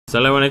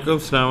Assalamualaikum,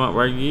 selamat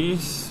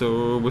pagi.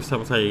 So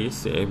bersama saya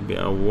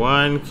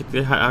Soybean,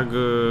 kita lihat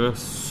harga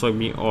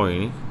soybean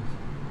oil ni.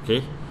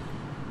 Okay,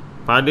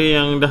 pada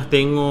yang dah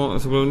tengok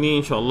sebelum ni,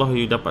 insyaAllah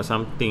you dapat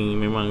something.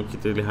 Memang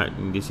kita lihat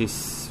this is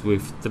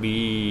wave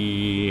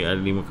 3,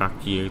 ada 5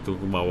 kaki tu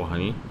ke bawah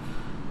ni.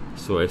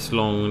 So as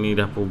long ni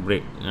dah pun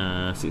break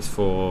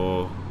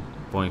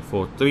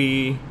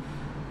 64.43.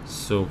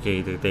 So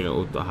okay, kita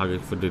tengok untuk harga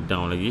further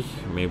down lagi.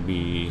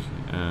 Maybe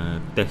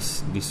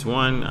test this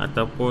one,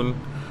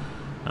 ataupun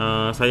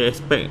saya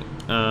expect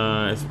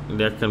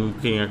dia akan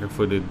mungkin akan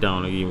further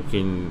down lagi,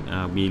 mungkin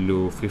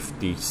below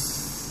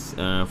 56.7.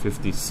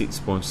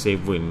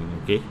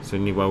 Okay, so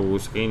ni baru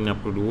sekali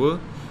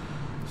 62.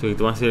 So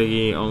kita masih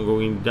lagi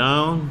ongoing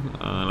down.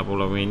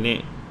 80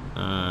 minit,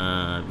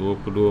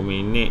 22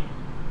 minit.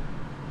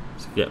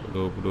 Sekejap,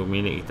 22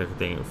 minit kita akan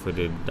tengok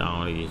further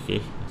down lagi. Okay,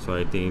 so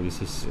I think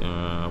this is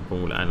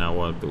permulaan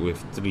awal untuk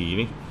wave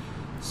 3 ni.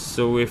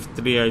 So wave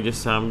 3 I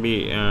just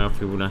ambil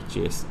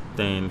Fibonacci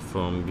extend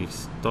from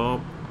this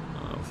top,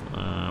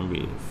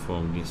 ambil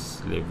from this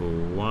level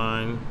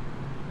 1.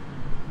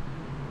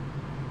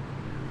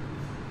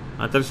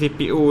 Antara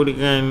CPO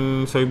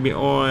dengan soybean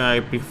oil,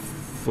 I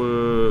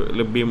prefer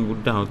lebih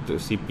mudah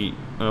untuk soybean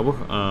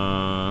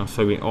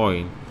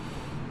oil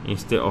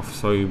instead of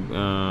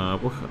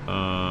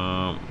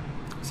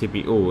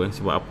CPO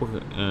sebab apa?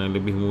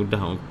 Lebih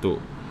mudah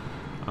untuk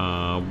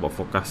buat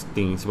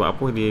forecasting. Sebab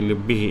apa? Dia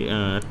lebih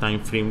time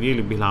frame dia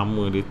lebih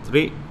lama dia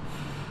trade.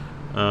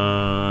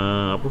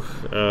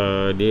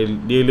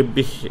 Dia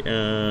lebih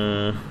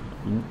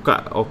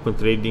buka open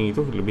trading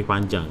itu lebih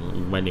panjang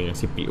berbanding dengan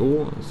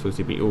CPO. So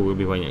CPO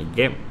lebih banyak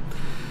gap,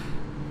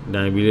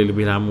 dan bila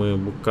lebih lama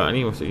buka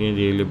ni, maksudnya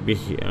dia lebih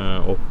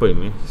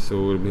open.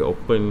 So lebih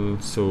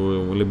open,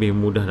 so lebih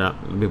mudah,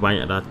 lebih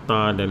banyak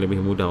data dan lebih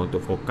mudah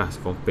untuk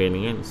forecast compare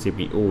dengan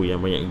CPO yang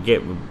banyak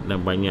gap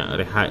dan banyak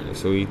rehat.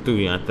 So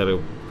itu yang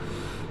antara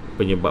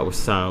penyebab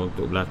besar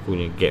untuk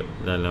berlakunya gap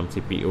dalam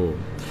CPO.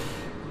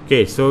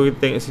 Okay, so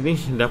kita tengok sini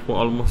dah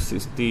pun almost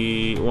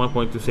 61.272.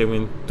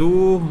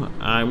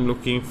 I'm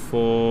looking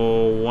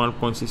for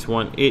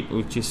 1.618,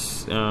 which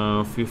is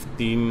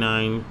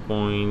 59.19.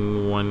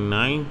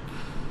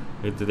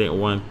 Kita tengok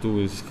 1,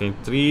 2, sekarang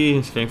 3,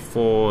 sekarang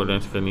 4,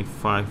 dan sekarang ni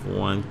 5.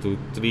 1, 2,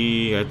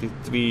 3, I think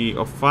 3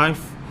 or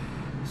 5.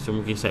 So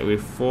mungkin sideway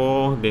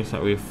 4, then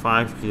sideway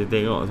 5. Kita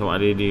tengok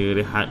sama ada dia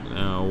rehat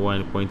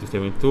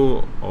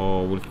 1.272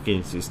 or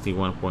mungkin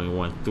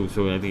 61.12.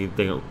 So nanti kita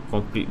tengok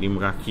complete 5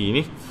 kaki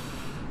ni,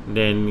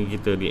 then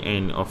kita di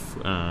end of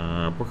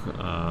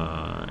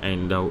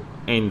end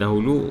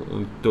dahulu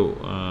untuk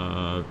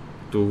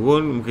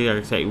turun. Mungkin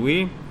ada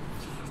sideway.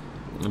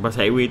 Lepas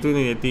sideway tu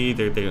nanti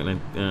kita tengok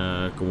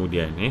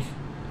kemudian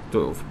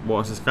untuk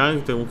bawah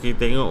sekarang kita mungkin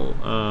tengok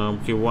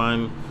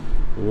mungkin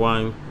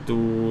 1,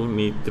 2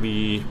 ni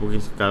 3.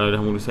 Mungkin kalau dah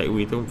mula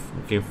sideway tu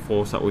mungkin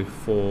 4, sideway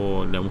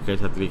 4, dan mungkin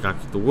satu lagi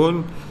kaki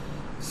turun.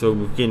 So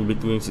mungkin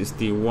between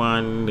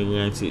 61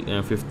 dengan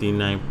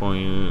 59.19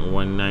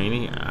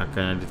 ni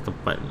akan ada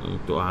tempat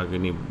untuk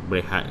harga ni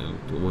berehat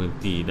untuk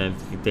berhenti. Dan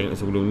kita tengok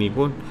sebelum ni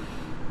pun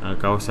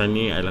kawasan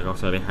ni adalah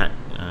kawasan rehat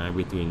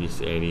between this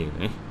area.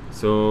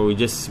 So we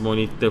just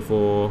monitor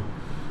for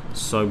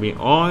soybean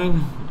oil.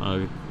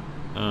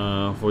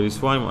 For this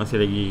one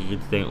masih lagi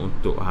kita tengok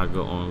untuk harga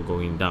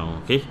ongoing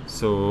down. Okay,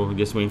 so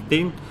just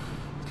maintain.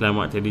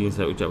 Selamat tadi yang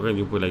saya ucapkan.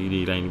 Jumpa lagi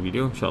di lain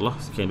video, InsyaAllah.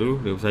 Sekian dulu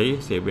dari saya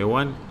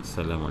Soybean.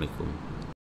 Assalamualaikum.